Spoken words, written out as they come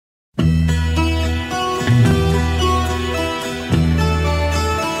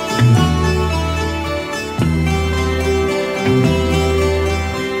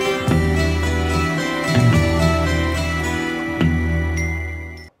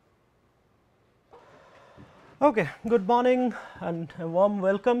Okay, good morning and a warm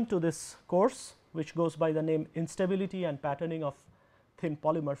welcome to this course which goes by the name Instability and Patterning of Thin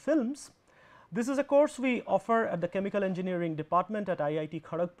Polymer Films. This is a course we offer at the Chemical Engineering Department at IIT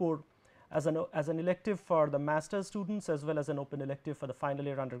Kharagpur as an elective for the master's students as well as an open elective for the final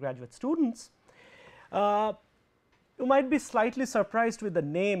year undergraduate students. You might be slightly surprised with the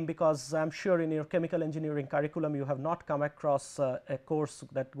name because I am sure in your chemical engineering curriculum you have not come across a course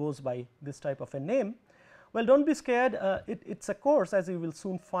that goes by this type of a name. Well, do not be scared, it is a course, as you will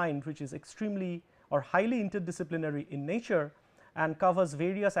soon find, which is extremely or highly interdisciplinary in nature and covers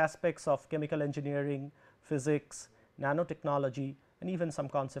various aspects of chemical engineering, physics, nanotechnology and even some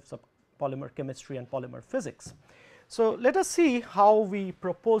concepts of polymer chemistry and polymer physics. So, let us see how we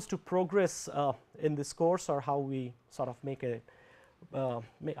propose to progress in this course, or how we sort of make a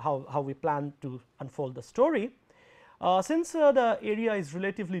how we plan to unfold the story. Since the area is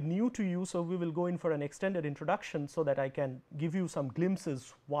relatively new to you, so we will go in for an extended introduction so that I can give you some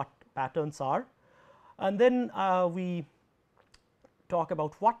glimpses what patterns are, and then we talk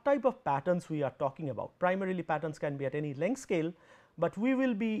about what type of patterns we are talking about. Primarily patterns can be at any length scale, but we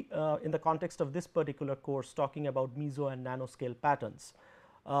will be in the context of this particular course talking about meso and nanoscale patterns.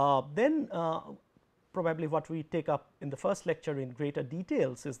 Then probably what we take up in the first lecture in greater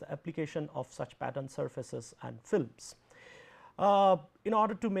details is the application of such pattern surfaces and films. In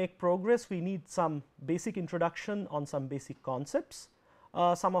order to make progress, we need some basic introduction on some basic concepts,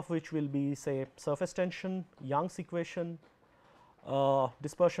 some of which will be, say, surface tension, Young's equation,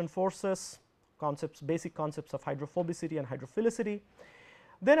 dispersion forces, basic concepts of hydrophobicity and hydrophilicity.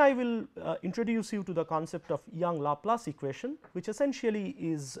 Then I will introduce you to the concept of Young-Laplace equation, which essentially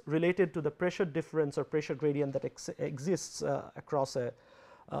is related to the pressure difference or pressure gradient that exists across a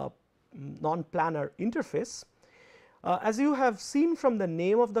non-planar interface. As you have seen from the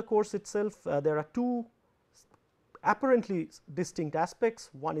name of the course itself, there are two apparently distinct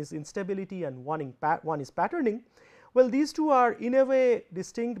aspects. One is instability and one is patterning. Well, these two are in a way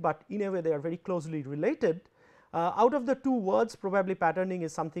distinct, but in a way they are very closely related. Out of the two words, probably patterning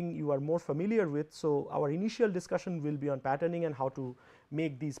is something you are more familiar with. So, our initial discussion will be on patterning and how to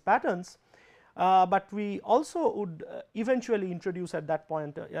make these patterns, but we also would eventually introduce at that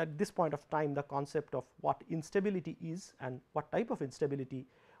point, at this point of time, the concept of what instability is and what type of instability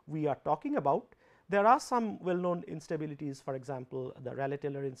we are talking about. There are some well known instabilities, for example, the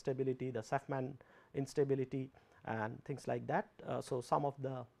Rayleigh-Taylor instability, the Safman instability and things like that. So, some of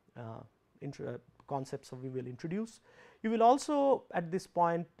the concepts we will introduce. You will also at this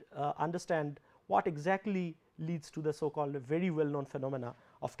point understand what exactly leads to the so called very well known phenomena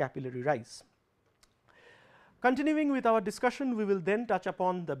of capillary rise. Continuing with our discussion, we will then touch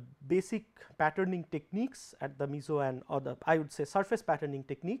upon the basic patterning techniques at the meso and or the I would say surface patterning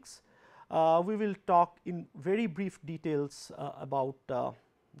techniques. We will talk in very brief details about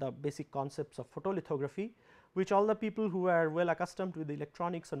the basic concepts of photolithography, which all the people who are well accustomed with the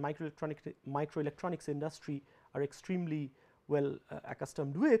electronics and microelectronics industry are extremely well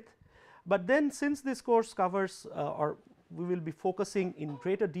accustomed with. But then since this course covers or we will be focusing in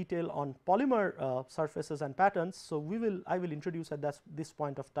greater detail on polymer surfaces and patterns. So, I will introduce at this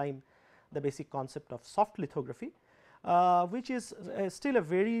point of time the basic concept of soft lithography, which is still a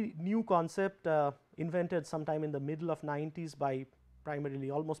very new concept invented sometime in the middle of 90s by primarily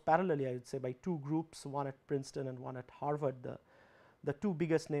almost parallelly I would say by two groups, one at Princeton and one at Harvard. The two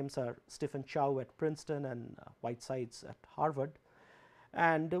biggest names are Stephen Chow at Princeton and Whitesides at Harvard,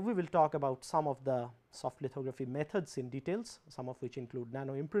 and we will talk about some of the soft lithography methods in details, some of which include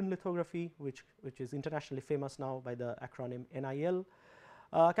nano imprint lithography, which is internationally famous now by the acronym NIL,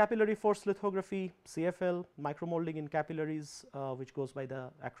 capillary force lithography CFL, micromolding in capillaries which goes by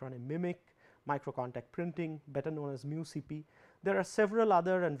the acronym MIMIC, micro contact printing better known as MUCP. There are several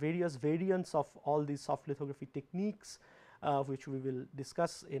other and various variants of all these soft lithography techniques which we will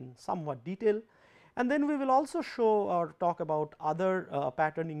discuss in somewhat detail, and then we will also show or talk about other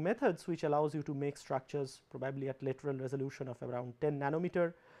patterning methods which allows you to make structures probably at lateral resolution of around 10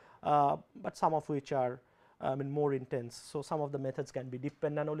 nanometer, but some of which are more intense. So, some of the methods can be deep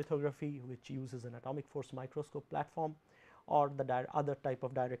pen nanolithography, which uses an atomic force microscope platform, or the other type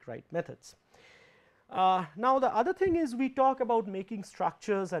of direct write methods. Now, the other thing is we talk about making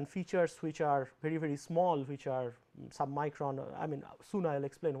structures and features which are very small, which are submicron. I mean, soon I will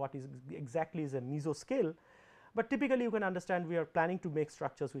explain what is exactly is a mesoscale, but typically you can understand we are planning to make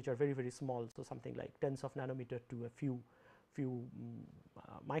structures which are very small. So, something like tens of nanometer to a few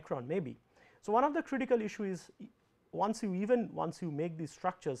micron maybe. So, one of the critical issues is once you make these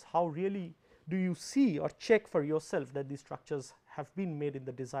structures, how really do you see or check for yourself that these structures have been made in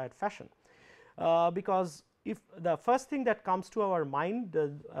the desired fashion, because if the first thing that comes to our mind,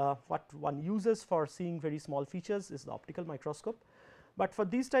 what one uses for seeing very small features is the optical microscope, but for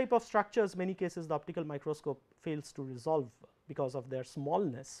these type of structures many cases the optical microscope fails to resolve because of their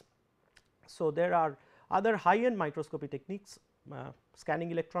smallness. So, there are other high end microscopy techniques,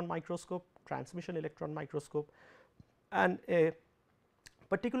 scanning electron microscope, transmission electron microscope, and a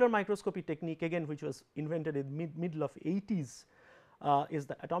particular microscopy technique again which was invented in middle of 80s is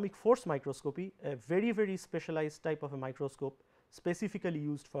the atomic force microscopy, a very specialized type of a microscope specifically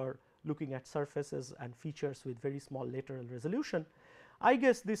used for looking at surfaces and features with very small lateral resolution. I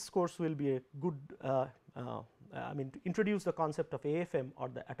guess this course will be a good I mean to introduce the concept of AFM or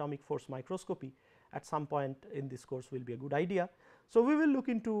the atomic force microscopy at some point in this course will be a good idea. So, we will look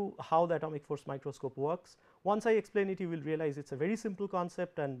into how the atomic force microscope works. Once I explain it, you will realize it is a very simple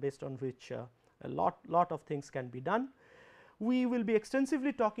concept and based on which a lot of things can be done. We will be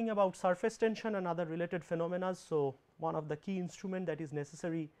extensively talking about surface tension and other related phenomena. So, one of the key instrument that is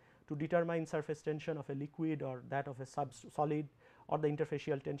necessary to determine surface tension of a liquid or that of a solid or the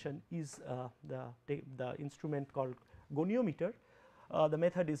interfacial tension is the instrument called goniometer. The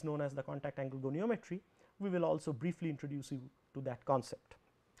method is known as the contact angle goniometry. We will also briefly introduce you to that concept.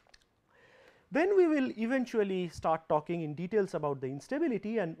 Then we will eventually start talking in details about the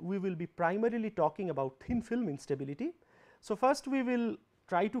instability, and we will be primarily talking about thin film instability. So, first we will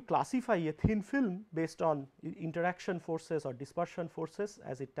try to classify a thin film based on interaction forces or dispersion forces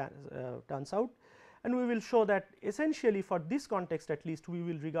as it turns out, and we will show that essentially for this context at least we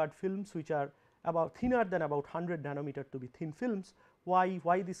will regard films which are about thinner than about 100 nanometer to be thin films.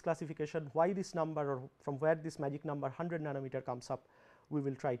 Why this classification, why this number, or from where this magic number 100 nanometer comes up, we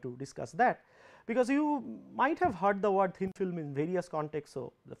will try to discuss that, because you might have heard the word thin film in various contexts.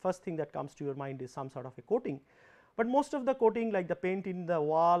 So, the first thing that comes to your mind is some sort of a coating, but most of the coating like the paint in the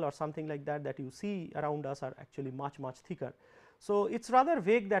wall or something like that that you see around us are actually much thicker. So, it is rather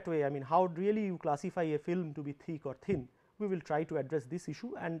vague that way. I mean, how really you classify a film to be thick or thin? We will try to address this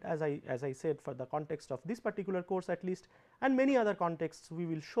issue, and as I said, for the context of this particular course at least and many other contexts, we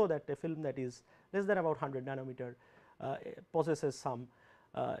will show that a film that is less than about 100 nanometer possesses some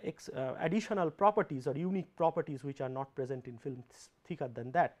additional properties or unique properties which are not present in films thicker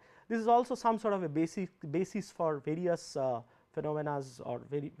than that. This is also some sort of a basis for various phenomena or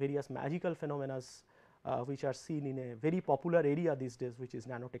various magical phenomena which are seen in a very popular area these days, which is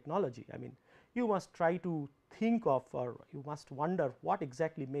nanotechnology. I mean, you must try to think of, or you must wonder what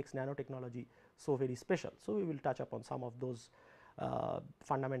exactly makes nanotechnology so very special. So, we will touch upon some of those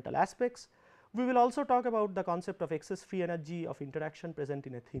fundamental aspects. We will also talk about the concept of excess free energy of interaction present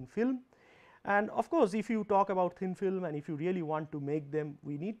in a thin film, and of course, if you talk about thin film and if you really want to make them,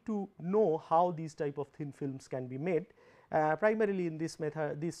 we need to know how these type of thin films can be made. Primarily in this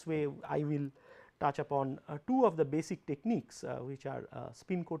method, this way I will touch upon two of the basic techniques which are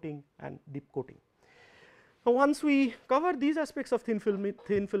spin coating and dip coating. Now, once we cover these aspects of thin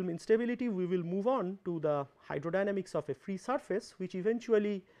film instability, we will move on to the hydrodynamics of a free surface, which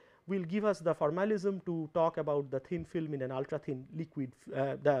eventually will give us the formalism to talk about the thin film in an ultra thin liquid,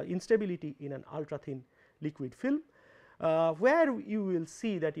 the instability in an ultra thin liquid film, where you will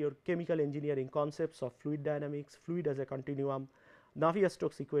see that your chemical engineering concepts of fluid dynamics, fluid as a continuum,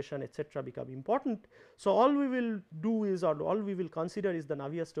 Navier-Stokes equation, etc., become important. So, all we will do is, or all we will consider is the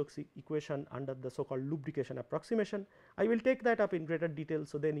Navier-Stokes equation under the so called lubrication approximation. I will take that up in greater detail.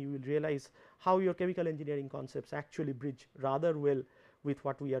 So, then you will realize how your chemical engineering concepts actually bridge rather well with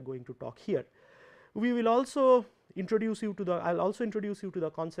what we are going to talk here. We will also introduce you to the, I will also introduce you to the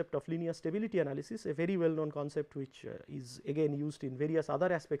concept of linear stability analysis, a very well known concept which is again used in various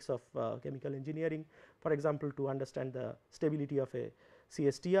other aspects of chemical engineering, for example, to understand the stability of a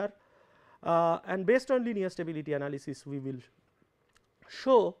CSTR, and based on linear stability analysis we will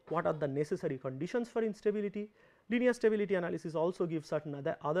show what are the necessary conditions for instability. Linear stability analysis also gives certain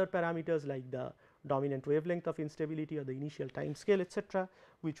other parameters like the dominant wavelength of instability or the initial time scale, etc.,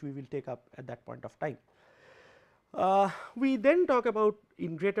 which we will take up at that point of time. We then talk about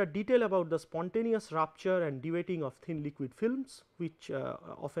in greater detail about the spontaneous rupture and dewetting of thin liquid films, which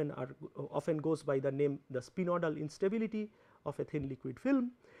often goes by the name the spinodal instability of a thin liquid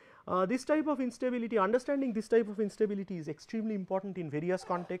film. This type of instability, understanding this type of instability is extremely important in various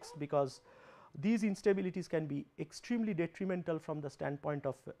contexts, because these instabilities can be extremely detrimental from the standpoint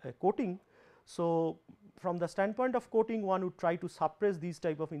of coating. So, from the standpoint of coating, one would try to suppress these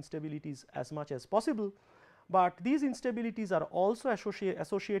type of instabilities as much as possible, but these instabilities are also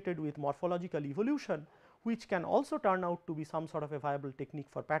associated with morphological evolution, which can also turn out to be some sort of a viable technique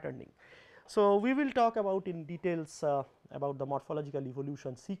for patterning. So, we will talk about in details about the morphological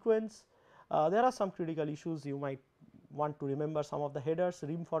evolution sequence, There are some critical issues. You might want to remember some of the headers,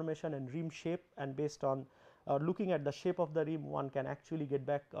 rim formation and rim shape, and based on looking at the shape of the rim, one can actually get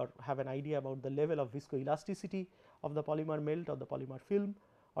back or have an idea about the level of viscoelasticity of the polymer melt or the polymer film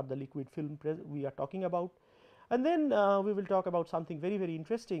or the liquid film we are talking about. And then we will talk about something very, very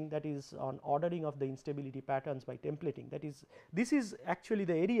interesting, that is on ordering of the instability patterns by templating. That is, this is actually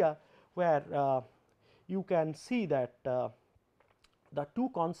the area where you can see that the two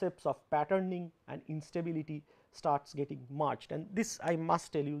concepts of patterning and instability starts getting merged, and this I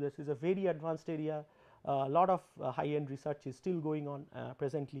must tell you, this is a very advanced area. A lot of high end research is still going on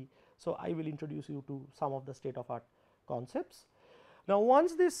presently. So, I will introduce you to some of the state of art concepts. Now,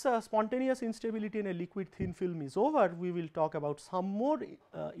 once this spontaneous instability in a liquid thin film is over, we will talk about some more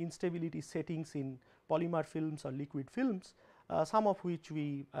instability settings in polymer films or liquid films, some of which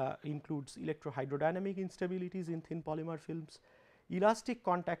we includes electrohydrodynamic instabilities in thin polymer films, elastic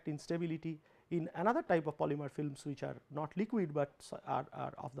contact instability in another type of polymer films which are not liquid, but are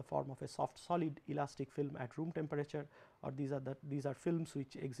of the form of a soft solid elastic film at room temperature, or these are films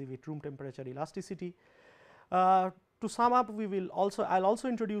which exhibit room temperature elasticity. To sum up, we will also I will also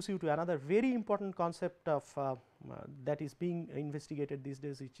introduce you to another very important concept of that is being investigated these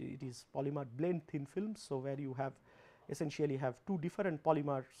days, which it is polymer blend thin films. So, where you have essentially have two different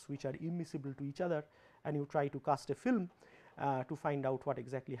polymers which are immiscible to each other, and you try to cast a film to find out what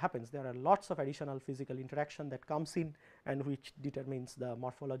exactly happens. There are lots of additional physical interaction that comes in, and which determines the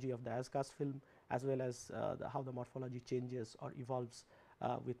morphology of the as-cast film, as well as how the morphology changes or evolves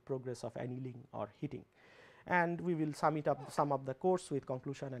with progress of annealing or heating. And we will sum up the course with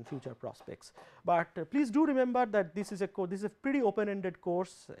conclusion and future prospects. But please do remember that this is a pretty open ended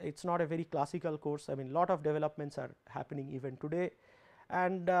course. It is not a very classical course. I mean, lot of developments are happening even today,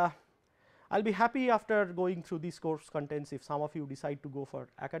 and I will be happy after going through this course contents. If some of you decide to go for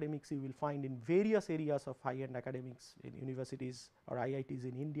academics, you will find in various areas of high end academics in universities or IITs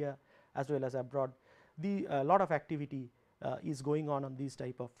in India as well as abroad, a lot of activity is going on these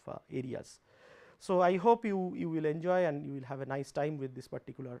type of areas. So, I hope you will enjoy and you will have a nice time with this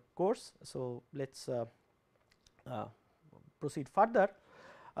particular course. So, let us proceed further.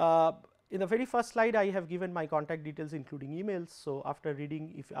 In the very first slide, I have given my contact details including emails. So, after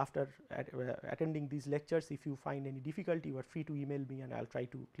reading, after attending these lectures, if you find any difficulty, you are free to email me, and I will try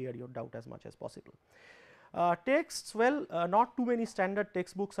to clear your doubt as much as possible. Texts, well, not too many standard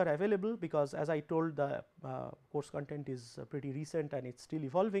textbooks are available, because as I told, the course content is pretty recent and it is still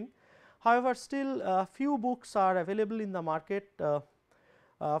evolving. However, still few books are available in the market.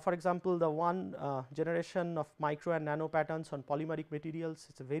 For example, the one generation of micro and nano patterns on polymeric materials,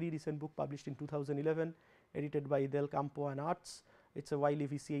 it is a very recent book published in 2011, edited by Del Campo and Arts. It is a Wiley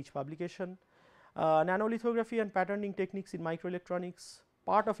VCH publication. Nanolithography and patterning techniques in microelectronics,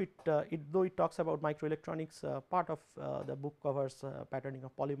 part of it, though it talks about microelectronics, part of the book covers patterning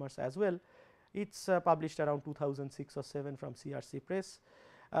of polymers as well. It is published around 2006 or 7 from CRC Press.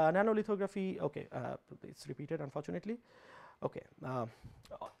 Nanolithography, okay, it is repeated unfortunately. Okay.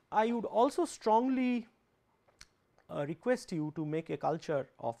 I would also strongly request you to make a culture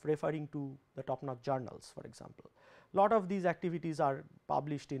of referring to the top notch journals, for example. Lot of these activities are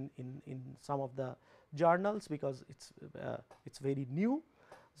published in some of the journals, because it is very new.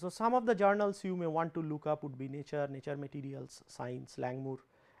 So, some of the journals you may want to look up would be Nature, Nature Materials, Science, Langmuir,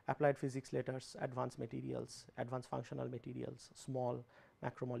 Applied Physics Letters, Advanced Materials, Advanced Functional Materials, Small,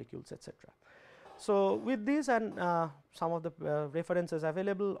 Macromolecules, etc. So, with this and some of the references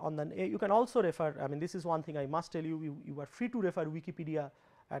available on the, you can also refer, I mean, this is one thing I must tell you, you are free to refer Wikipedia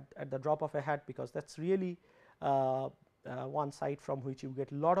at the drop of a hat, because that is really one site from which you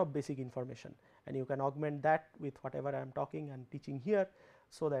get lot of basic information, and you can augment that with whatever I am talking and teaching here,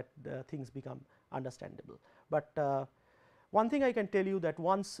 so that things become understandable. But one thing I can tell you, that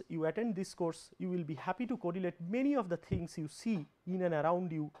once you attend this course, you will be happy to correlate many of the things you see in and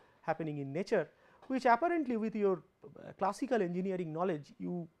around you happening in nature, which apparently with your classical engineering knowledge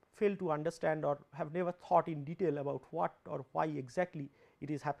you fail to understand or have never thought in detail about what or why exactly it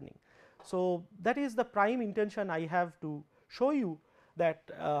is happening. So, that is the prime intention I have to show you, that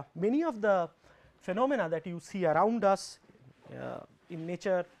many of the phenomena that you see around us in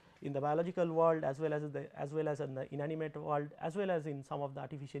nature, in the biological world, as well as in the inanimate world, as well as in some of the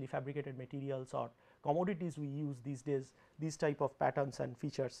artificially fabricated materials or commodities we use these days, these type of patterns and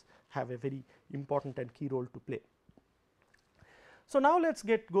features have a very important and key role to play. So, now let us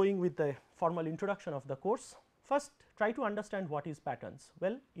get going with the formal introduction of the course. First, try to understand what is patterns.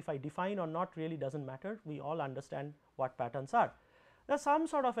 Well, if I define or not really does not matter, we all understand what patterns are. There is some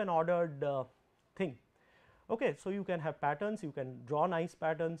sort of an ordered thing. Okay, so you can have patterns, you can draw nice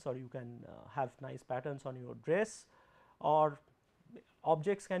patterns, or you can have nice patterns on your dress, or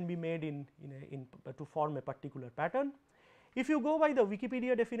objects can be made to form a particular pattern. If you go by the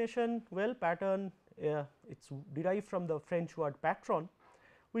Wikipedia definition, well, pattern it's derived from the French word patron,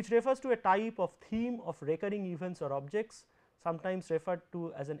 which refers to a type of theme of recurring events or objects, sometimes referred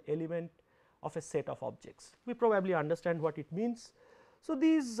to as an element of a set of objects. We probably understand what it means. So,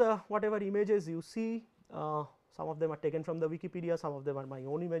 these whatever images you see, some of them are taken from the Wikipedia, some of them are my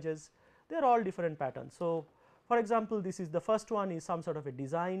own images, they are all different patterns. So, for example, this is the first one is some sort of a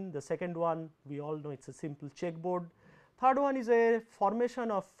design, the second one we all know it is a simple checkboard, third one is a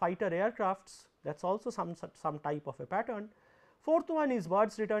formation of fighter aircrafts, that is also some type of a pattern. Fourth one is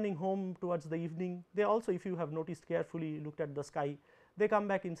birds returning home towards the evening, they also, if you have noticed carefully looked at the sky, they come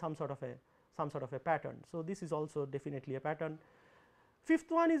back in some sort of a pattern. So, this is also definitely a pattern.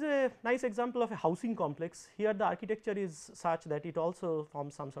 Fifth one is a nice example of a housing complex, here the architecture is such that it also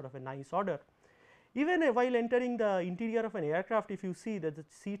forms some sort of a nice order. Even while entering the interior of an aircraft, if you see that the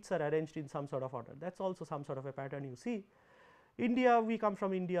seats are arranged in some sort of order, that is also some sort of a pattern you see. India, we come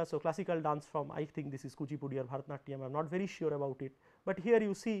from India, so classical dance form, I think this is Kuchipudi or Bharatanatyam, I am not very sure about it, but here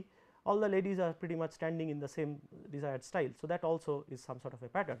you see all the ladies are pretty much standing in the same desired style. So, that also is some sort of a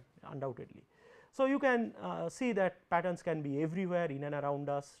pattern undoubtedly. So, you can see that patterns can be everywhere in and around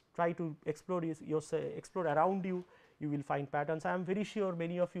us, try to explore explore around you, you will find patterns. I am very sure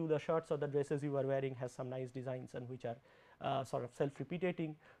many of you, the shirts or the dresses you are wearing has some nice designs and which are sort of self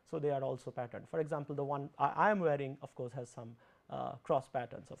repeating. So, they are also patterned. For example, the one I am wearing of course has some cross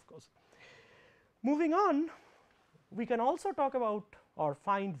patterns of course. Moving on, we can also talk about or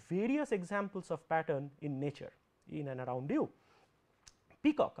find various examples of pattern in nature in and around you.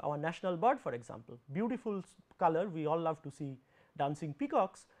 Peacock, our national bird for example, beautiful color, we all love to see dancing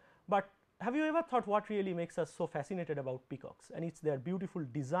peacocks, but have you ever thought what really makes us so fascinated about peacocks? And it is their beautiful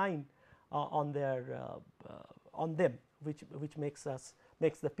design on them which makes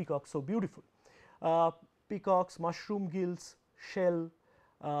the peacock so beautiful. Peacocks, mushroom gills, shell,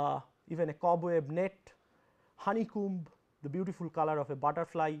 even a cobweb net, honeycomb, the beautiful color of a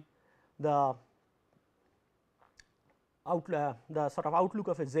butterfly, the sort of outlook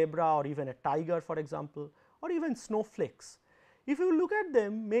of a zebra or even a tiger for example, or even snowflakes. If you look at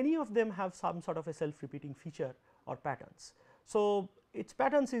them, many of them have some sort of a self repeating feature or patterns. So, its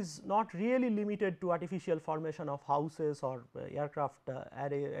patterns is not really limited to artificial formation of houses or aircraft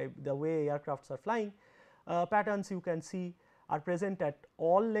the way aircrafts are flying. Patterns you can see are present at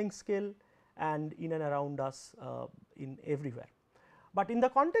all length scale and in and around us in everywhere. But in the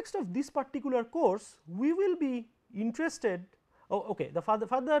context of this particular course, we will be interested. The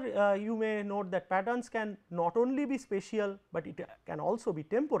further you may note that patterns can not only be spatial, but it can also be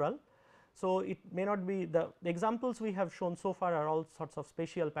temporal. So, it may not be the examples we have shown so far are all sorts of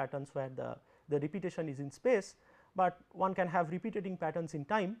spatial patterns where the repetition is in space, but one can have repeating patterns in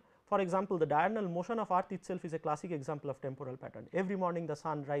time. For example, the diurnal motion of earth itself is a classic example of temporal pattern. Every morning the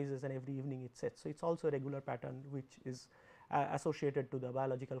sun rises and every evening it sets. So, it is also a regular pattern which is associated to the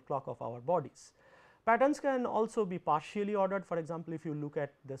biological clock of our bodies. Patterns can also be partially ordered. For example, if you look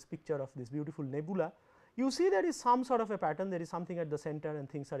at this picture of this beautiful nebula, you see there is some sort of a pattern, there is something at the center and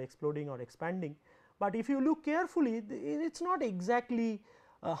things are exploding or expanding, but if you look carefully it is not exactly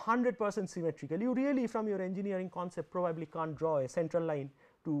 100% symmetrical. You really from your engineering concept probably can't draw a central line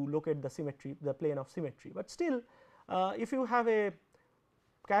to locate the symmetry, the plane of symmetry, but still if you have a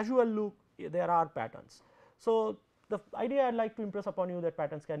casual look there are patterns. So, the idea I would like to impress upon you that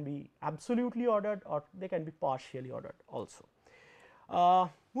patterns can be absolutely ordered or they can be partially ordered also.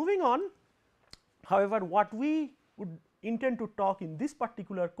 Moving on, however, what we would intend to talk in this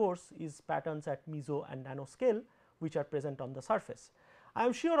particular course is patterns at meso and nano scale which are present on the surface. I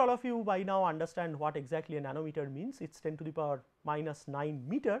am sure all of you by now understand what exactly a nanometer means, it is 10 to the power minus 9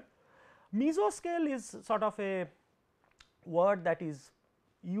 meter. Mesoscale is sort of a word that is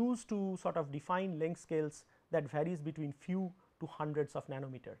used to sort of define length scales that varies between few to hundreds of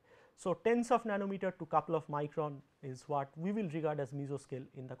nanometer. So, tens of nanometer to couple of micron is what we will regard as mesoscale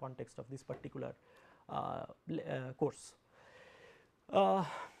in the context of this particular course.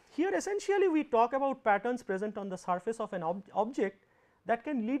 Here essentially we talk about patterns present on the surface of an object that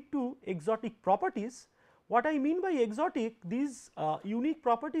can lead to exotic properties. What I mean by exotic, these unique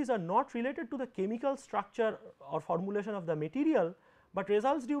properties are not related to the chemical structure or formulation of the material, but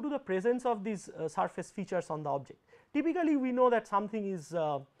results due to the presence of these surface features on the object. Typically we know that something is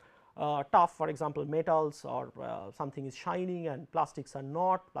tough, for example metals, or something is shining and plastics are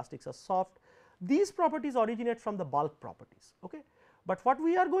not, plastics are soft. These properties originate from the bulk properties. Okay. but what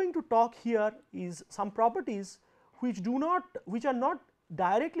we are going to talk here is some properties which are not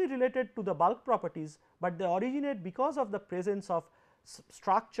directly related to the bulk properties, but they originate because of the presence of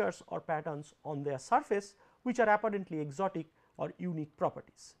structures or patterns on their surface which are apparently exotic or unique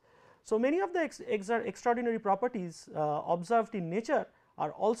properties. So, many of the extraordinary properties observed in nature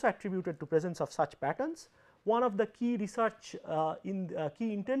are also attributed to presence of such patterns. One of the key research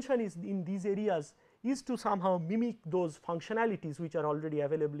key intention is in these areas is to somehow mimic those functionalities which are already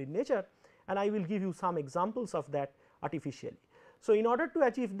available in nature, and I will give you some examples of that artificially. So, in order to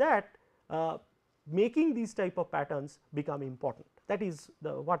achieve that, making these type of patterns become important. That is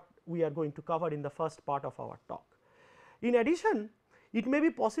what we are going to cover in the first part of our talk. In addition, it may be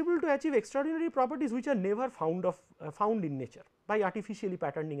possible to achieve extraordinary properties which are never found in nature by artificially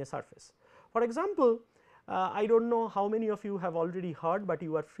patterning a surface. For example, I do not know how many of you have already heard, but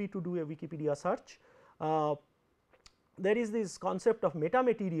you are free to do a Wikipedia search. There is this concept of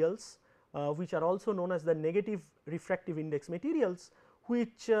metamaterials, which are also known as the negative refractive index materials,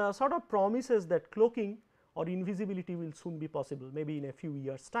 which sort of promises that cloaking or invisibility will soon be possible, maybe in a few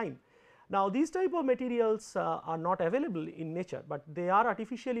years time. Now, these type of materials are not available in nature, but they are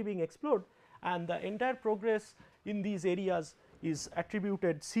artificially being explored, and the entire progress in these areas is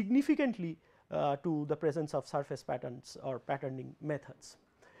attributed significantly to the presence of surface patterns or patterning methods.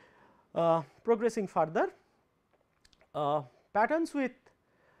 Progressing further, patterns with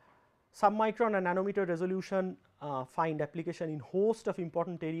submicron and nanometer resolution find application in host of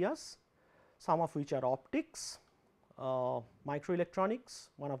important areas, some of which are optics, microelectronics,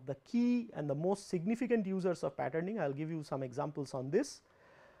 one of the key and the most significant users of patterning. I will give you some examples on this.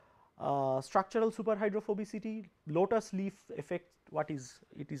 Structural superhydrophobicity, lotus leaf effect,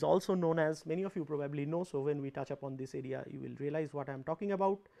 it is also known as, many of you probably know. So, when we touch upon this area, you will realize what I am talking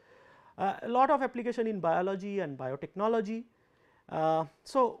about. A lot of application in biology and biotechnology.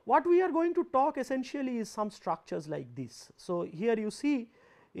 So, what we are going to talk essentially is some structures like this. So, here you see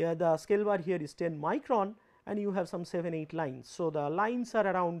the scale bar here is 10 micron, and you have some 7-8 lines. So, the lines are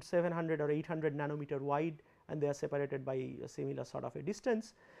around 700 or 800 nanometer wide, and they are separated by a similar sort of a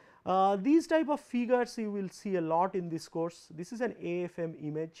distance. These type of figures you will see a lot in this course. This is an AFM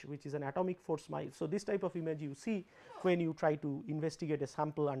image, which is an atomic force. So, this type of image you see when you try to investigate a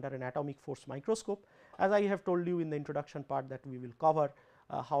sample under an atomic force microscope. As I have told you in the introduction part, that we will cover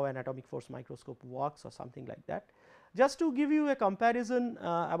how an atomic force microscope works or something like that. Just to give you a comparison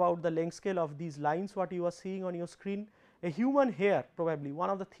about the length scale of these lines, what you are seeing on your screen, a human hair, probably one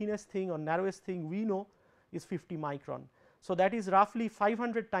of the thinnest thing or narrowest thing we know is 50 micron. So, that is roughly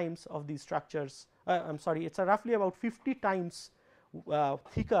 500 times of these structures, I am sorry, it is roughly about 50 times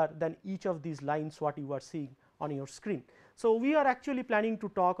thicker than each of these lines what you are seeing on your screen. So, we are actually planning to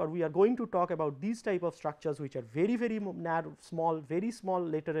talk, or we are going to talk about these type of structures which are very narrow, small, very small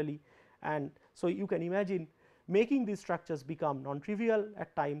laterally, and so you can imagine making these structures become non-trivial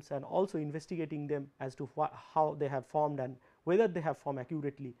at times, and also investigating them as to how they have formed and whether they have formed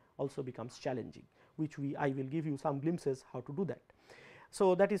accurately also becomes challenging, which I will give you some glimpses how to do that.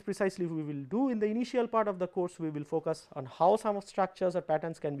 So, that is precisely we will do in the initial part of the course. We will focus on how some of structures or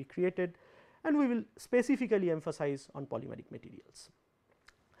patterns can be created, and we will specifically emphasize on polymeric materials.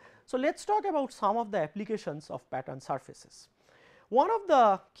 So, let us talk about some of the applications of pattern surfaces. One of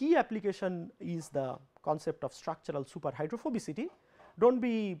the key application is the concept of structural superhydrophobicity. Do not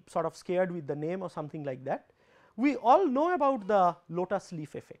be sort of scared with the name or something like that. We all know about the lotus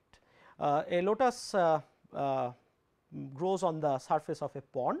leaf effect. A lotus grows on the surface of a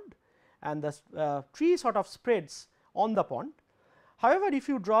pond, and the tree sort of spreads on the pond. However, if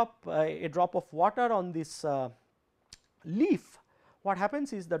you drop a drop of water on this leaf, what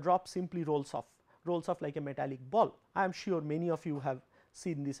happens is the drop simply rolls off like a metallic ball. I am sure many of you have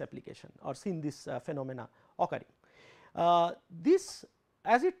seen this application or seen this phenomena occurring. This,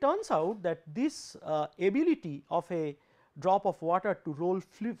 as it turns out, that this ability of a drop of water to roll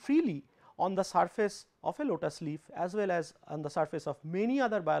freely on the surface of a lotus leaf, as well as on the surface of many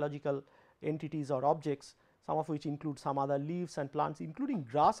other biological entities or objects, some of which include some other leaves and plants, including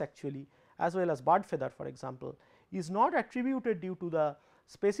grass actually, as well as bird feather for example, is not attributed due to the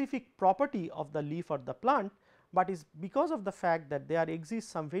specific property of the leaf or the plant, but is because of the fact that there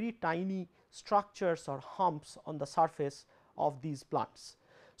exists some very tiny structures or humps on the surface of these plants.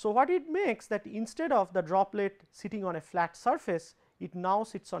 So, what it makes that instead of the droplet sitting on a flat surface, it now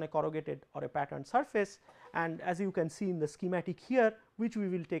sits on a corrugated or a patterned surface, and as you can see in the schematic here, which we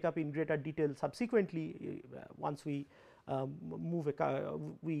will take up in greater detail subsequently once we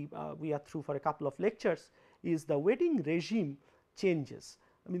we are through for a couple of lectures, is the wetting regime changes.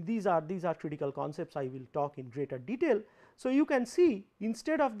 I mean, these are critical concepts I will talk in greater detail. So, you can see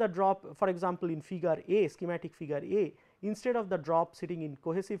instead of the drop, for example, in figure A, schematic figure A, instead of the drop sitting in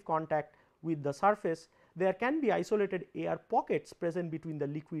cohesive contact with the surface, there can be isolated air pockets present between the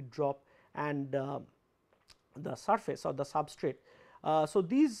liquid drop and the surface or the substrate. So,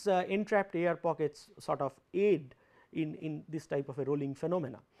 these entrapped air pockets sort of aid in this type of a rolling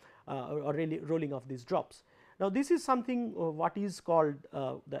phenomena or really rolling of these drops. Now, this is something what is called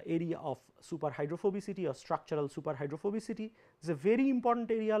the area of superhydrophobicity or structural superhydrophobicity. It is a very important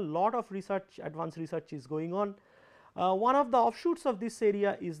area, lot of research, advanced research is going on. One of the offshoots of this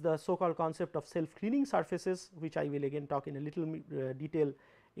area is the so called concept of self cleaning surfaces, which I will again talk in a little detail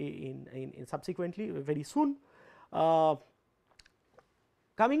in subsequently very soon.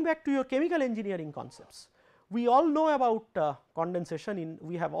 Coming back to your chemical engineering concepts, we all know about condensation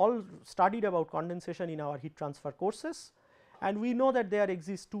we have all studied about condensation in our heat transfer courses, and we know that there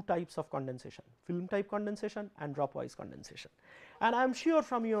exist two types of condensation, film type condensation and dropwise condensation. And I am sure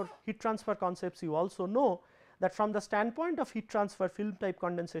from your heat transfer concepts you also know that from the standpoint of heat transfer, film type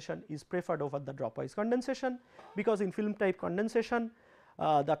condensation is preferred over the dropwise condensation, because in film type condensation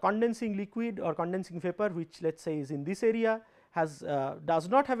the condensing liquid or condensing vapor, which let us say is in this area, does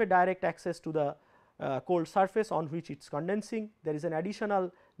not have a direct access to the cold surface on which it is condensing. There is an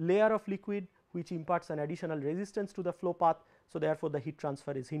additional layer of liquid which imparts an additional resistance to the flow path. So, therefore, the heat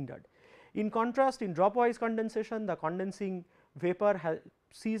transfer is hindered. In contrast, in dropwise condensation, the condensing vapor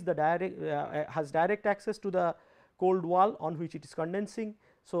has direct access to the cold wall on which it is condensing.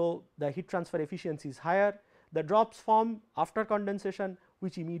 So, the heat transfer efficiency is higher. The drops form after condensation,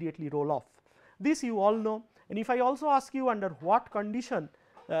 which immediately roll off. This you all know, and if I also ask you under what condition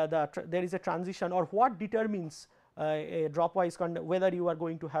there is a transition, or what determines a dropwise whether you are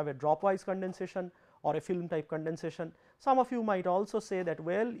going to have a dropwise condensation or a film type condensation, some of you might also say that,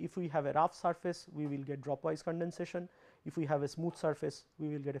 well, if we have a rough surface we will get dropwise condensation, if we have a smooth surface we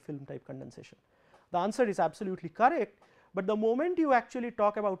will get a film type condensation. The answer is absolutely correct, but the moment you actually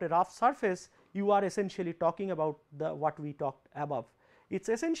talk about a rough surface, you are essentially talking about what we talked above. It is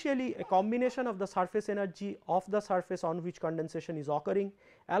essentially a combination of the surface energy of the surface on which condensation is occurring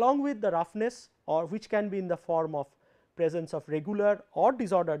along with the roughness, or which can be in the form of presence of regular or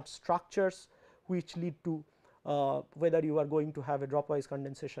disordered structures, which lead to whether you are going to have a dropwise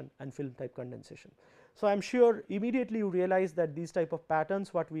condensation and film type condensation. So, I am sure immediately you realize that these type of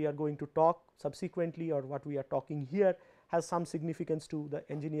patterns, what we are going to talk subsequently or what we are talking here, has some significance to the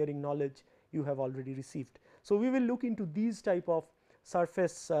engineering knowledge you have already received. So, we will look into these type of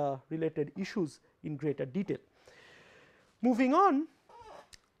surface related issues in greater detail. Moving on,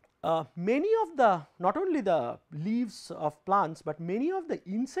 many of the, not only the leaves of plants, but many of the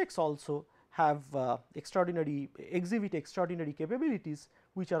insects also have exhibit extraordinary capabilities,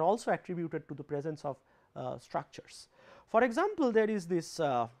 which are also attributed to the presence of structures. For example, there is this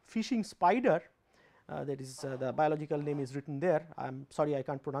fishing spider, that is the biological name is written there. I am sorry, I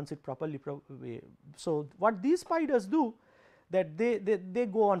can't pronounce it properly. So, what these spiders do, that they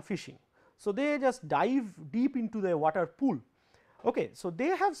go on fishing. So, they just dive deep into the water pool. Okay, so, they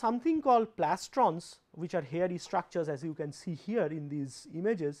have something called plastrons, which are hairy structures, as you can see here in these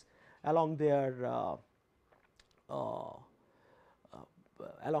images along their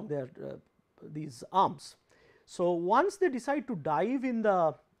these arms. So, once they decide to dive in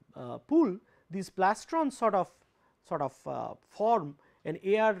the pool, these plastrons sort of form an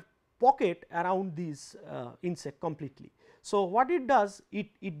air pocket around these insect completely. So, what it does,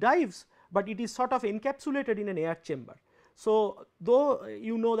 it dives, but it is sort of encapsulated in an air chamber. So, though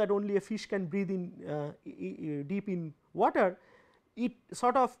you know that only a fish can breathe in deep in water, it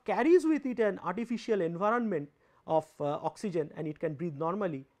sort of carries with it an artificial environment of oxygen, and it can breathe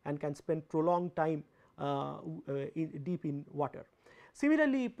normally and can spend prolonged time deep in water.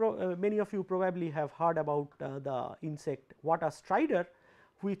 Similarly, many of you probably have heard about the insect water strider,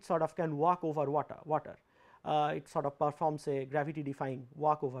 which sort of can walk over water. It sort of performs a gravity defying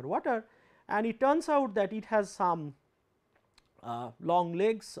walk over water, and it turns out that it has some long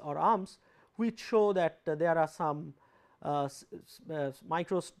legs or arms, which show that there are some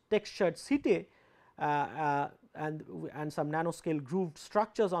micro textured setae and some nanoscale grooved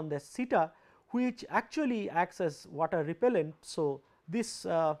structures on the seta, which actually acts as water repellent. So, this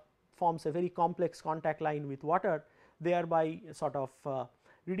forms a very complex contact line with water, thereby sort of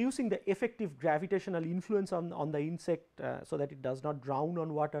reducing the effective gravitational influence on the insect, so that it does not drown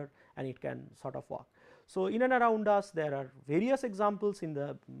on water and it can sort of walk. So, in and around us there are various examples in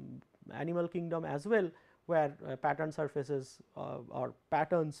the animal kingdom as well, where pattern surfaces or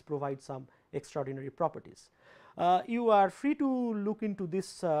patterns provide some extraordinary properties. You are free to look into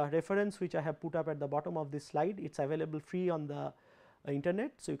this reference which I have put up at the bottom of this slide. It is available free on the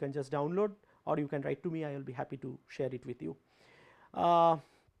internet. So, you can just download or you can write to me, I will be happy to share it with you.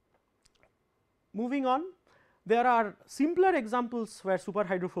 Moving on, there are simpler examples where super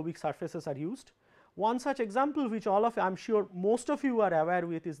hydrophobic surfaces are used. One such example which all of I am sure most of you are aware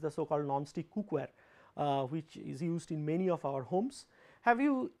with is the so called non-stick cookware, which is used in many of our homes.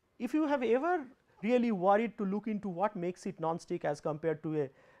 If you have ever really worried to look into what makes it non-stick as compared to a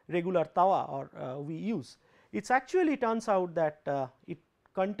regular tawa or we use, it actually turns out that it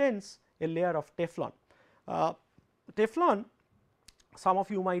contains a layer of Teflon. Teflon, some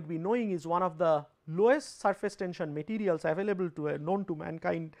of you might be knowing, is one of the lowest surface tension materials available to known to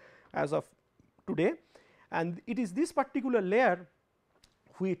mankind as of today, and it is this particular layer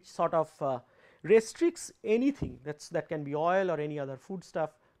which sort of restricts anything that can be oil or any other food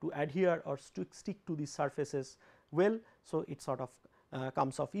stuff to adhere or stick to these surfaces well. So, it sort of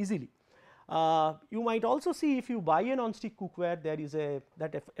comes off easily. You might also see, if you buy a non-stick cookware, there is a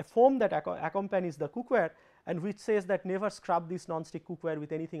foam that accompanies the cookware and which says that never scrub this non-stick cookware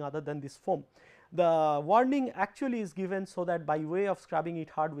with anything other than this foam. The warning actually is given so that by way of scrubbing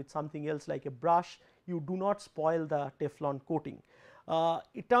it hard with something else like a brush, you do not spoil the Teflon coating.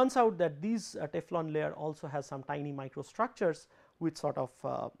 It turns out that this Teflon layer also has some tiny microstructures which sort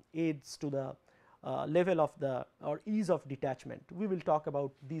of aids to the level of the or ease of detachment. We will talk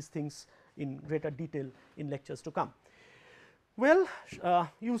about these things in greater detail in lectures to come. Well,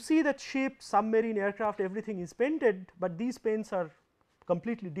 you see that ship, submarine, aircraft, everything is painted, but these paints are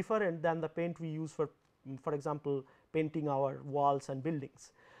completely different than the paint we use for example, painting our walls and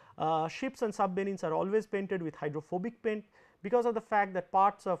buildings. Ships and submarines are always painted with hydrophobic paint because of the fact that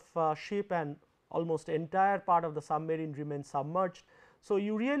parts of ship and almost entire part of the submarine remain submerged. So,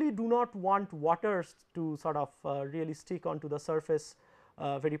 you really do not want water to sort of really stick onto the surface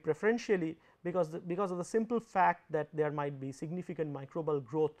very preferentially, because of the simple fact that there might be significant microbial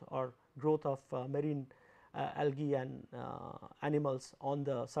growth or growth of marine algae and animals on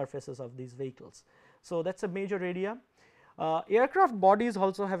the surfaces of these vehicles. So, that is a major area. Aircraft bodies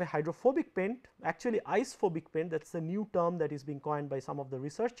also have a hydrophobic paint, actually ice phobic paint, that is a new term that is being coined by some of the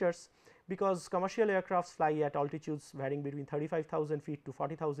researchers, because commercial aircrafts fly at altitudes varying between 35,000 feet to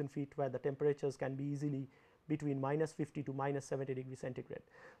 40,000 feet, where the temperatures can be easily between -50 to -70 degrees centigrade.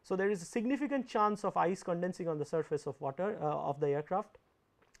 So, there is a significant chance of ice condensing on the surface of water of the aircraft,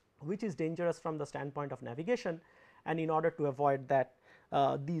 which is dangerous from the standpoint of navigation, and in order to avoid that,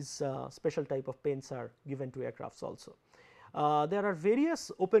 these special type of paints are given to aircrafts also. There are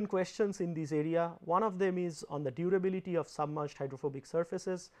various open questions in this area. One of them is on the durability of submerged hydrophobic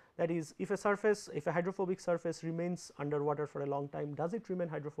surfaces, that is, if a hydrophobic surface remains underwater for a long time, does it remain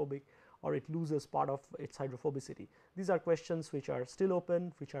hydrophobic or it loses part of its hydrophobicity. These are questions which are still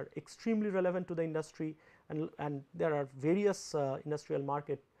open, which are extremely relevant to the industry, and there are various industrial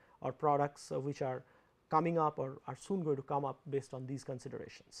market or products which are coming up or are soon going to come up based on these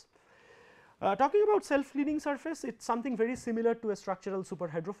considerations. Talking about self-cleaning surface, it is something very similar to a structural super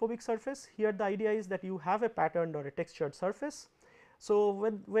hydrophobic surface. Here the idea is that you have a patterned or a textured surface. So,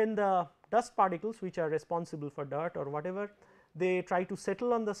 when the dust particles, which are responsible for dirt or whatever, they try to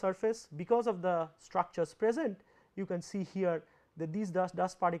settle on the surface, because of the structures present, you can see here that these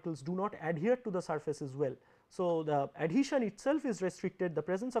dust particles do not adhere to the surface as well. So, the adhesion itself is restricted, the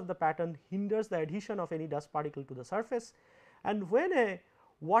presence of the pattern hinders the adhesion of any dust particle to the surface, and when a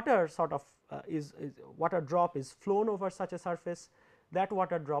water sort of water drop is flown over such a surface, that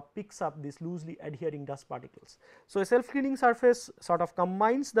water drop picks up these loosely adhering dust particles. So, a self cleaning surface sort of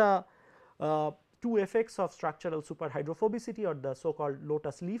combines the two effects of structural super hydrophobicity, or the so called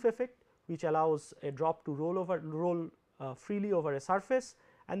lotus leaf effect, which allows a drop to roll freely over a surface,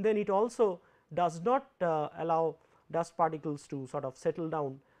 and then it also does not allow dust particles to sort of settle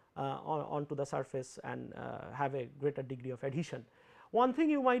down onto the surface and have a greater degree of adhesion. One thing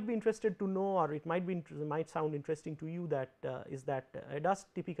you might be interested to know, or it might sound interesting to you, that is that a dust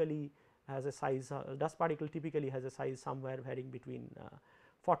typically has a size, dust particle typically has a size somewhere varying between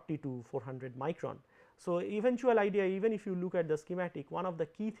 40 to 400 micron. So, eventual idea, even if you look at the schematic, one of the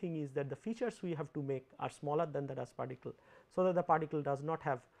key thing is that the features we have to make are smaller than the dust particle, so that the particle does not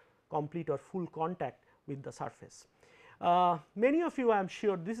have complete or full contact with the surface. Many of you, I am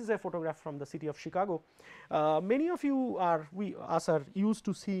sure, this is a photograph from the city of Chicago. Many of you are used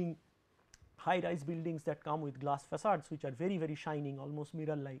to seeing high rise buildings that come with glass facades, which are very shining, almost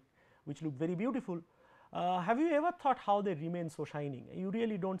mirror like, which look very beautiful. Have you ever thought how they remain so shining? You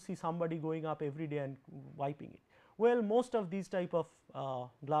really do not see somebody going up every day and wiping it. Well, most of these type of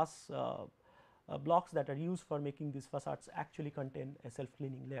glass blocks that are used for making these facades actually contain a self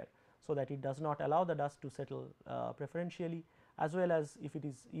cleaning layer, so that it does not allow the dust to settle preferentially, as well as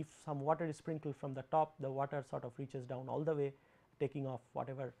if some water is sprinkled from the top, the water sort of reaches down all the way, taking off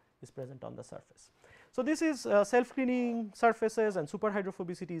whatever is present on the surface. So, this is self cleaning surfaces, and super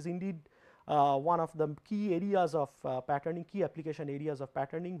hydrophobicity is indeed one of the key areas of patterning, key application areas of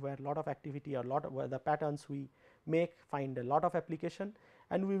patterning, where a lot of activity or lot of where the patterns we make find a lot of application,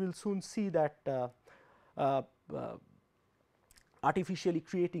 and we will soon see that artificially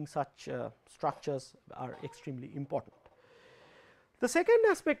creating such structures are extremely important. The second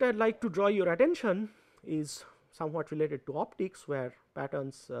aspect I would like to draw your attention is somewhat related to optics, where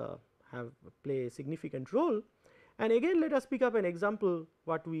patterns play a significant role. And again, let us pick up an example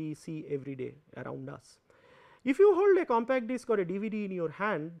what we see every day around us. If you hold a compact disc or a DVD in your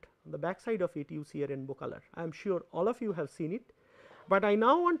hand, on the back side of it you see a rainbow color. I am sure all of you have seen it, but I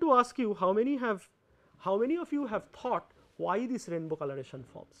now want to ask you how many of you have thought why this rainbow coloration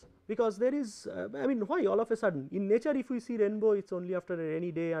forms? Because there is I mean, why all of a sudden in nature, if we see rainbow, it is only after a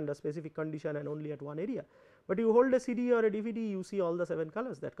rainy day under specific condition and only at one area, but you hold a CD or a DVD, you see all the 7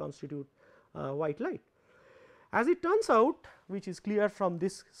 colors that constitute white light. As it turns out, which is clear from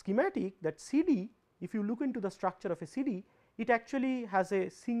this schematic, that CD, if you look into the structure of a CD, it actually has a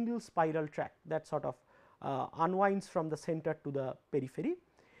single spiral track that sort of unwinds from the center to the periphery,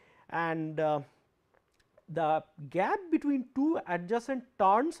 and the gap between two adjacent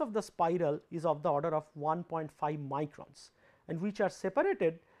turns of the spiral is of the order of 1.5 microns, and which are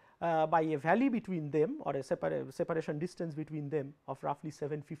separated by a valley between them, or a separation distance between them of roughly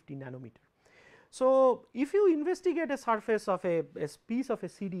 750 nanometer. So, if you investigate a surface of a piece of a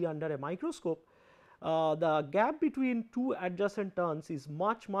CD under a microscope, the gap between two adjacent turns is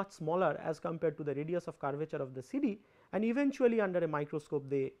much smaller as compared to the radius of curvature of the CD, and eventually under a microscope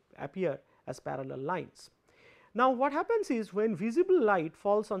they appear as parallel lines. Now, what happens is, when visible light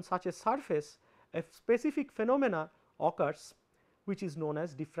falls on such a surface, a specific phenomena occurs which is known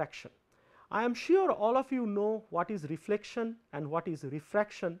as diffraction. I am sure all of you know what is reflection and what is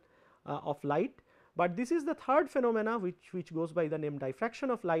refraction of light, but this is the third phenomena which goes by the name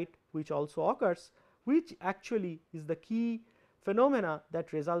diffraction of light, which also occurs, which actually is the key phenomena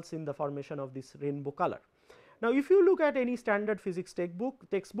that results in the formation of this rainbow color. Now, if you look at any standard physics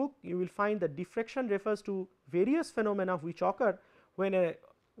textbook, you will find that diffraction refers to various phenomena which occur when a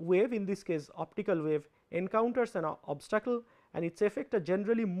wave, in this case optical wave, encounters an obstacle, and its effects are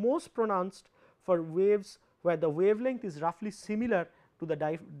generally most pronounced for waves where the wavelength is roughly similar to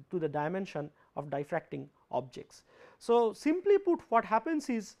the dimension of diffracting objects. So, simply put, what happens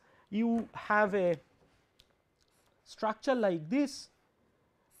is, you have a structure like this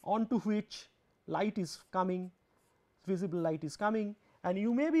onto which light is coming, visible light is coming, and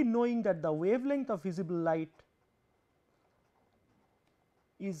you may be knowing that the wavelength of visible light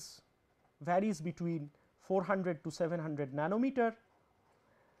varies between 400 to 700 nanometer.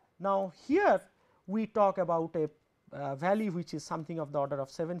 Now, here we talk about a value which is something of the order of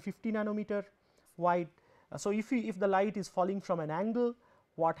 750 nanometer wide. So, if the light is falling from an angle,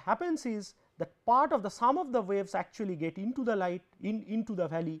 what happens is that part of the sum of the waves actually get into the light into the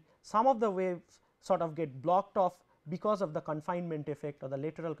valley, some of the waves sort of get blocked off because of the confinement effect or the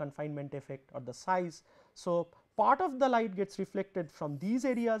lateral confinement effect or the size. So, part of the light gets reflected from these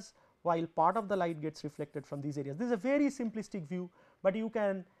areas, while part of the light gets reflected from these areas. This is a very simplistic view, but you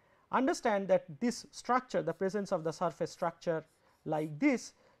can understand that this structure, the presence of the surface structure like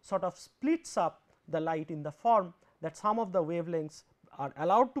this, sort of splits up the light in the form that some of the wavelengths are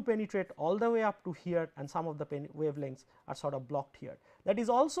allowed to penetrate all the way up to here, and some of the wavelengths are sort of blocked here. That is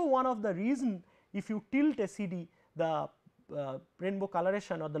also one of the reason, if you tilt a CD, the rainbow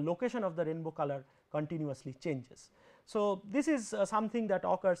coloration or the location of the rainbow color continuously changes. So, this is something that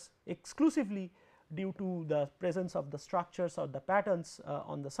occurs exclusively due to the presence of the structures or the patterns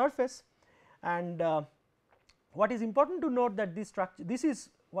on the surface. And what is important to note that this is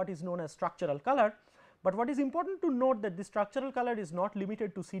what is known as structural color, but what is important to note that this structural color is not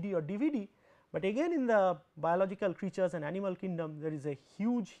limited to CD or DVD, but again in the biological creatures and animal kingdom there is a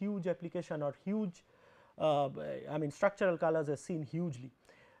huge application, or huge I mean structural colors are seen hugely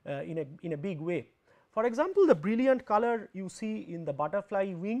in a big way. For example, the brilliant color you see in the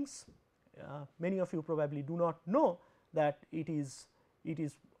butterfly wings, many of you probably do not know that it is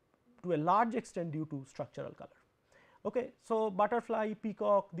to a large extent due to structural color. Okay. So, butterfly,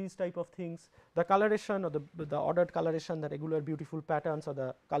 peacock, these type of things, the coloration or the ordered coloration, the regular beautiful patterns or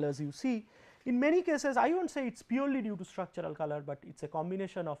the colors you see, in many cases I will not say it is purely due to structural color, but it is a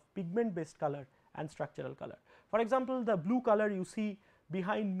combination of pigment based color and structural color. For example, the blue color you see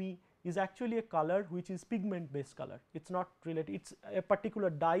behind me is actually a color which is pigment based color. It is not related, it is a particular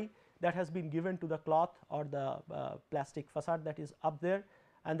dye that has been given to the cloth or the plastic facade that is up there,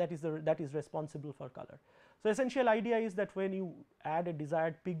 and that is responsible for color. So, essential idea is that when you add a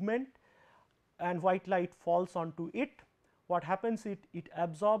desired pigment and white light falls onto it, what happens, it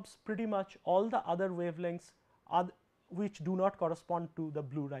absorbs pretty much all the other wavelengths which do not correspond to the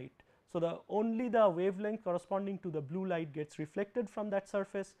blue light. So, only the wavelength corresponding to the blue light gets reflected from that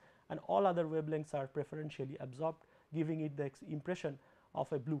surface, and all other wavelengths are preferentially absorbed, giving it the impression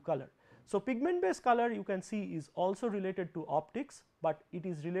of a blue color. So, pigment based color you can see is also related to optics, but it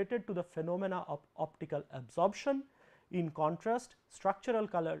is related to the phenomena of optical absorption. In contrast, structural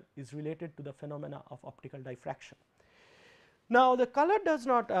color is related to the phenomena of optical diffraction. Now, the color does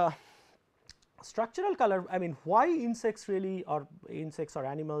not structural color, I mean, why insects really, or insects or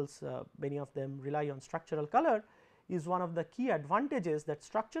animals, many of them rely on structural color, is one of the key advantages that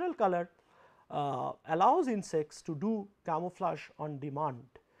structural color allows insects to do camouflage on demand,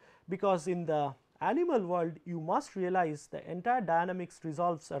 because in the animal world you must realize the entire dynamics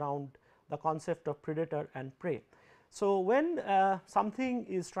resolves around the concept of predator and prey. So, when something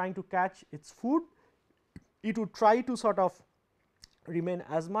is trying to catch its food, it would try to sort of remain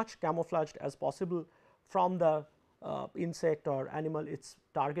as much camouflaged as possible from the insect or animal it is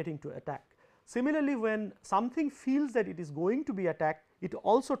targeting to attack. Similarly, when something feels that it is going to be attacked, it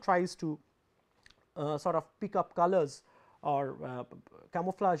also tries to sort of pick up colors or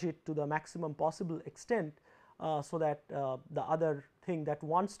camouflage it to the maximum possible extent, so that the other thing that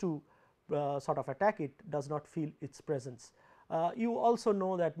wants to sort of attack it does not feel its presence. You also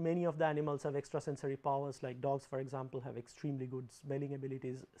know that many of the animals have extrasensory powers, like dogs for example have extremely good smelling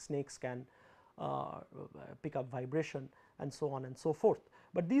abilities, snakes can pick up vibration and so on and so forth.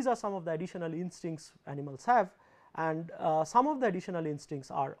 But these are some of the additional instincts animals have, and some of the additional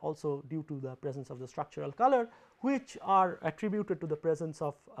instincts are also due to the presence of the structural color, which are attributed to the presence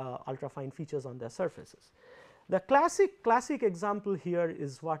of ultrafine features on their surfaces. The classic example here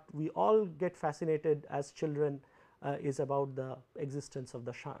is what we all get fascinated as children, is about the existence of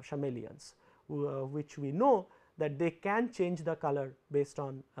the chameleons, which we know that they can change the color based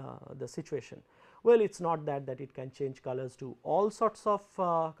on the situation. Well, it is not that it can change colors to all sorts of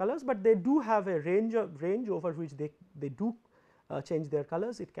colors, but they do have a range over which they do change their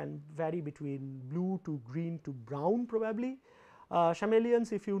colors. It can vary between blue to green to brown probably.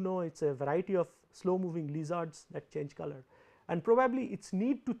 Chameleons, if you know, it is a variety of slow moving lizards that change color, and probably its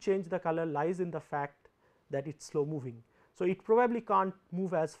need to change the color lies in the fact that it is slow moving. So, it probably can't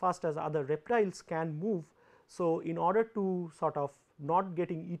move as fast as other reptiles can move. So, in order to sort of not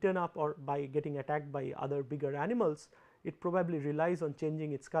getting eaten up or by getting attacked by other bigger animals, it probably relies on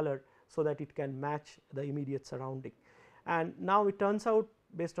changing its color so that it can match the immediate surrounding. And now it turns out,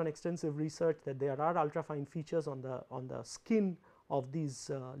 based on extensive research, that there are ultrafine features on the skin of these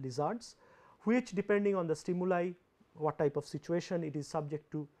lizards, which depending on the stimuli, what type of situation it is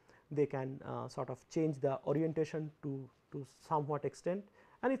subject to, they can sort of change the orientation to somewhat extent,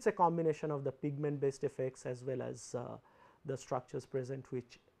 and it is a combination of the pigment based effects as well as the structures present,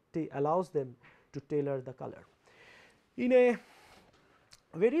 which allows them to tailor the color. In a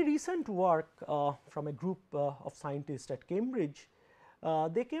very recent work from a group of scientists at Cambridge,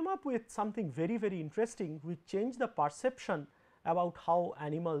 they came up with something very interesting, which changed the perception about how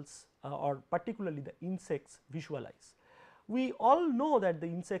animals or particularly the insects visualize. We all know that the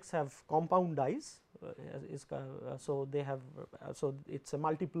insects have compound eyes, so they have so it is a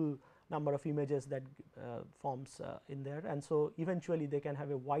multiple number of images that forms in there, and so eventually they can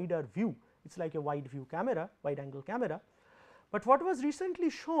have a wider view. It is like a wide view camera, wide angle camera. But what was recently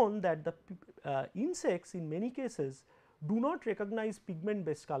shown that the insects in many cases do not recognize pigment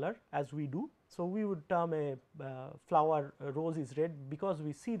based color as we do. So, we would term a flower rose is red because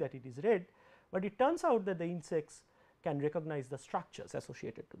we see that it is red, but it turns out that the insects can recognize the structures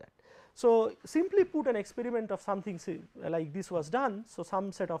associated to that. So, simply put, an experiment of something like this was done. So,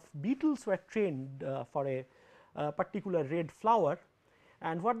 some set of beetles were trained for a particular red flower,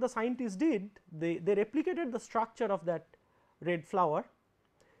 and what the scientists did, they replicated the structure of that red flower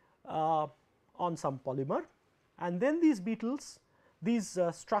on some polymer, and then these beetles, this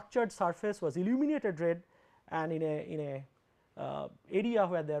structured surface was illuminated red, and in a area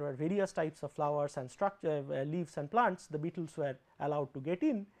where there were various types of flowers and structure leaves and plants, the beetles were allowed to get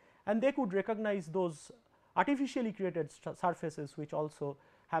in, and they could recognize those artificially created surfaces which also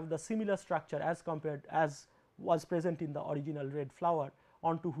have the similar structure as compared as was present in the original red flower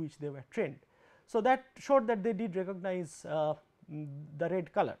onto which they were trained. So, that showed that they did recognize the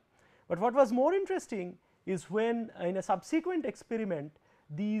red color. But what was more interesting is when in a subsequent experiment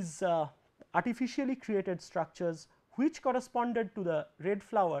these artificially created structures which corresponded to the red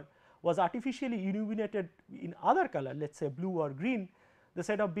flower was artificially illuminated in other color, let us say blue or green. The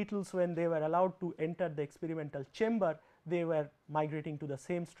set of beetles, when they were allowed to enter the experimental chamber, they were migrating to the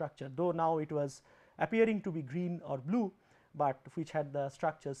same structure, though now it was appearing to be green or blue, but which had the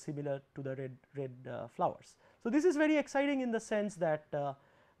structures similar to the red flowers. So, this is very exciting in the sense that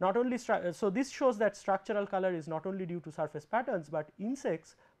not only so this shows that structural color is not only due to surface patterns, but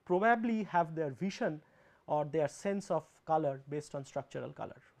insects probably have their vision or their sense of color based on structural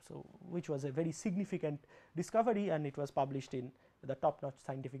color. So, which was a very significant discovery, and it was published in the top notch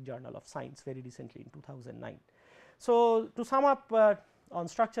scientific journal of science very recently in 2009. So, to sum up on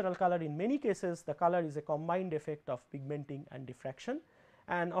structural color, in many cases the color is a combined effect of pigmenting and diffraction,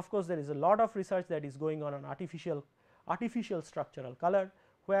 and of course, there is a lot of research that is going on artificial structural color,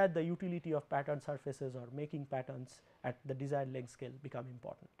 where the utility of pattern surfaces or making patterns at the desired length scale become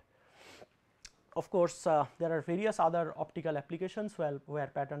important. Of course, there are various other optical applications where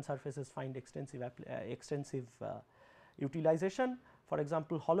pattern surfaces find extensive utilization. For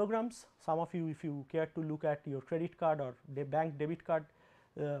example, holograms. Some of you, if you care to look at your credit card or bank debit card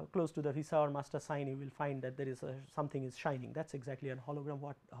close to the Visa or Master sign, you will find that there is something is shining. That is exactly a hologram,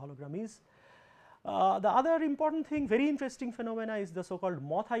 what a hologram is. The other important thing, very interesting phenomena, is the so called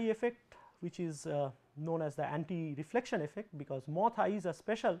moth eye effect, which is known as the anti-reflection effect, because moth eyes are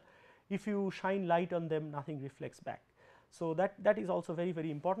special. If you shine light on them, nothing reflects back. So, that is also very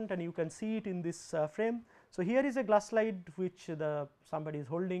important, and you can see it in this frame. So, here is a glass slide which somebody is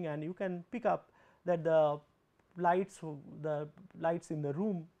holding, and you can pick up that the lights in the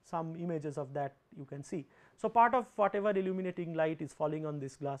room, some images of that you can see. So, part of whatever illuminating light is falling on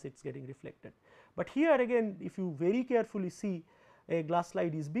this glass, it is getting reflected. But here again, if you very carefully see, a glass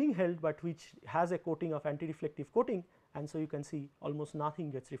slide is being held, but which has a coating of anti-reflective coating, and so you can see almost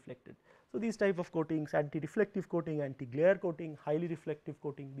nothing gets reflected. So, these type of coatings, anti-reflective coating, anti-glare coating, highly reflective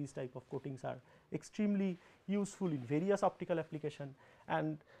coating, these type of coatings are extremely useful in various optical application,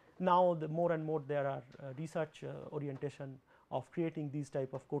 and now the more and more there are research orientation of creating these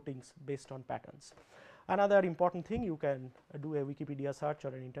type of coatings based on patterns. Another important thing, you can do a Wikipedia search or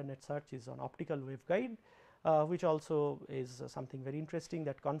an internet search, is on optical waveguide, which also is something very interesting,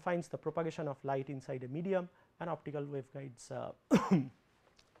 that confines the propagation of light inside a medium, and optical waveguides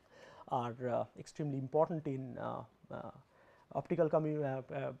are extremely important in optical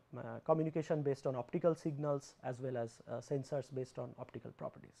communication based on optical signals, as well as sensors based on optical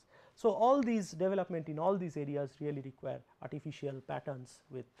properties. So, all these development in all these areas really require artificial patterns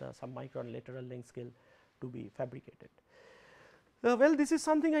with some micron lateral length scale to be fabricated. Well, this is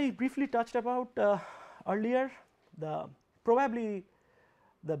something I briefly touched about earlier. Probably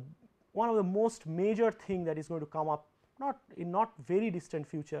one of the most major thing that is going to come up not very distant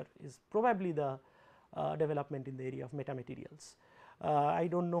future is probably the development in the area of metamaterials. I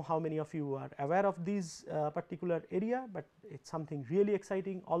do not know how many of you are aware of this particular area, but it is something really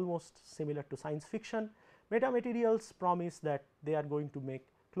exciting, almost similar to science fiction. Metamaterials promise that they are going to make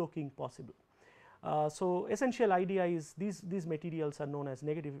cloaking possible. So, essential idea is these materials are known as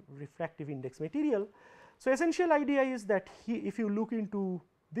negative refractive index material. So, essential idea is that if you look into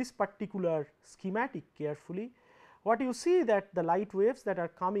this particular schematic carefully, what you see that the light waves that are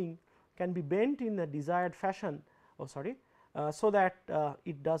coming can be bent in a desired fashion, so that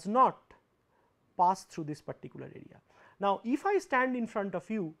it does not pass through this particular area. Now, if I stand in front of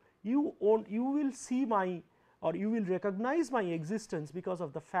you, you will see my, or you will recognize my existence because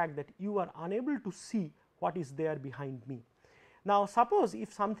of the fact that you are unable to see what is there behind me. Now, suppose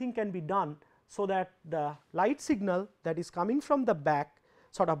if something can be done so that the light signal that is coming from the back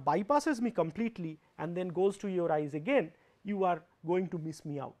sort of bypasses me completely and then goes to your eyes again, you are going to miss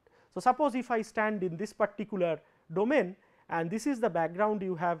me out. So, suppose if I stand in this particular domain and this is the background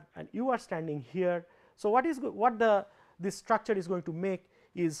you have and you are standing here. So, what this structure is going to make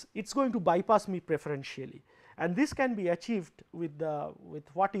is it is going to bypass me preferentially, and this can be achieved with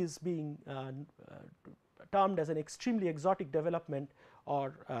what is being termed as an extremely exotic development,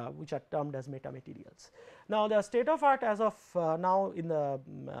 or which are termed as metamaterials. Now, the state of art as of now in the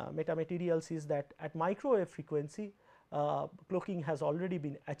metamaterials is that at microwave frequency cloaking has already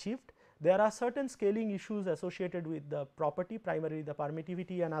been achieved. There are certain scaling issues associated with the property, primarily the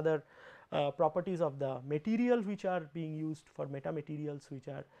permittivity and other properties of the material which are being used for metamaterials, which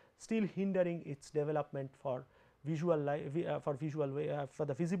are still hindering its development for visual light, for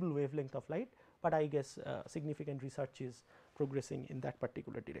the visible wavelength of light, but I guess significant research is progressing in that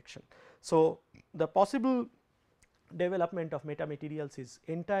particular direction. So, the possible development of metamaterials is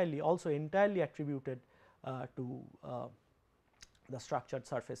entirely attributed to the structured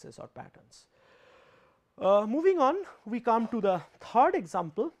surfaces or patterns. Moving on, we come to the third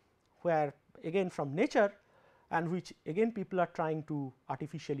example, where again from nature, and which again people are trying to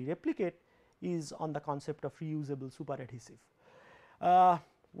artificially replicate, is on the concept of reusable super adhesive.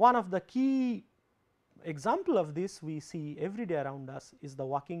 One of the key example of this we see every day around us is the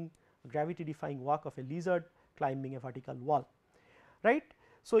walking gravity defying walk of a lizard climbing a vertical wall, right.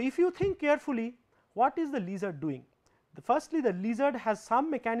 So, if you think carefully, what is the lizard doing? Firstly, the lizard has some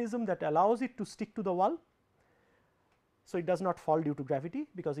mechanism that allows it to stick to the wall. So, it does not fall due to gravity,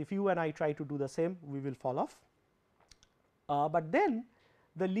 because if you and I try to do the same, we will fall off. But then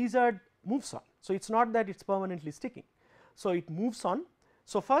the lizard moves on. So, it is not that it is permanently sticking. So, it moves on.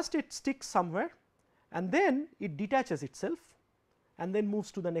 So, first it sticks somewhere, and then it detaches itself and then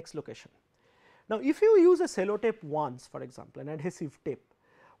moves to the next location. Now, if you use a sellotape once, for example, an adhesive tape,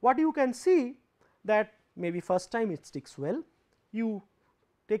 what you can see that maybe first time it sticks well, you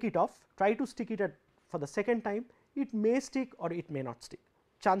take it off, try to stick it for the second time, it may stick or it may not stick.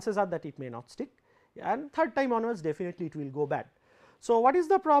 Chances are that it may not stick, and third time onwards definitely it will go bad. So, what is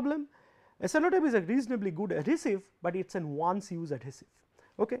the problem? A sellotape is a reasonably good adhesive, but it is an once use adhesive.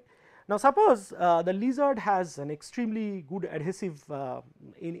 Okay. Now, suppose the lizard has an extremely good adhesive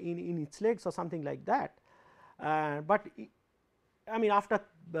in its legs or something like that, but I mean after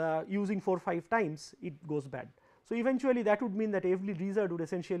using 4 or 5 times it goes bad. So, eventually that would mean that every lizard would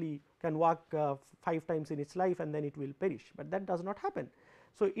essentially can walk 5 times in its life and then it will perish, but that does not happen.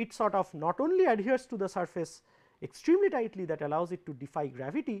 So, it sort of not only adheres to the surface extremely tightly, that allows it to defy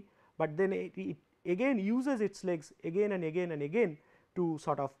gravity, but then it again uses its legs again and again and again to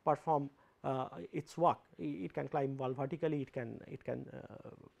sort of perform its work. It can climb wall vertically, it can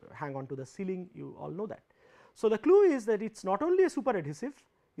hang on to the ceiling, you all know that. So, the clue is that it is not only a super adhesive,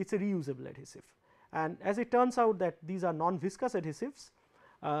 it is a reusable adhesive, and as it turns out that these are non-viscous adhesives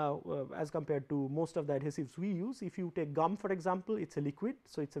as compared to most of the adhesives we use. If you take gum for example, it is a liquid,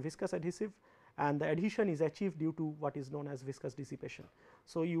 so it is a viscous adhesive, and the adhesion is achieved due to what is known as viscous dissipation.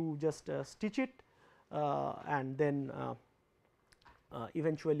 So, you just stitch it and then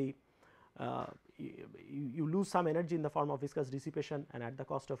eventually you lose some energy in the form of viscous dissipation, and at the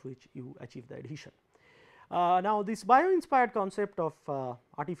cost of which you achieve the adhesion. Now, this bio-inspired concept of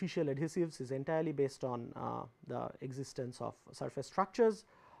artificial adhesives is entirely based on the existence of surface structures,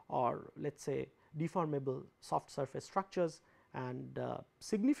 or let us say deformable soft surface structures, and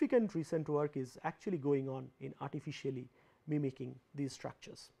significant recent work is actually going on in artificially mimicking these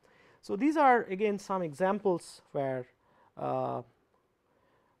structures. So, these are again some examples where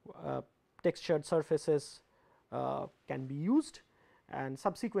textured surfaces can be used, and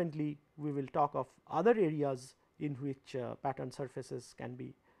subsequently we will talk of other areas in which pattern surfaces can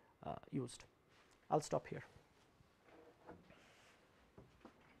be used. I will stop here.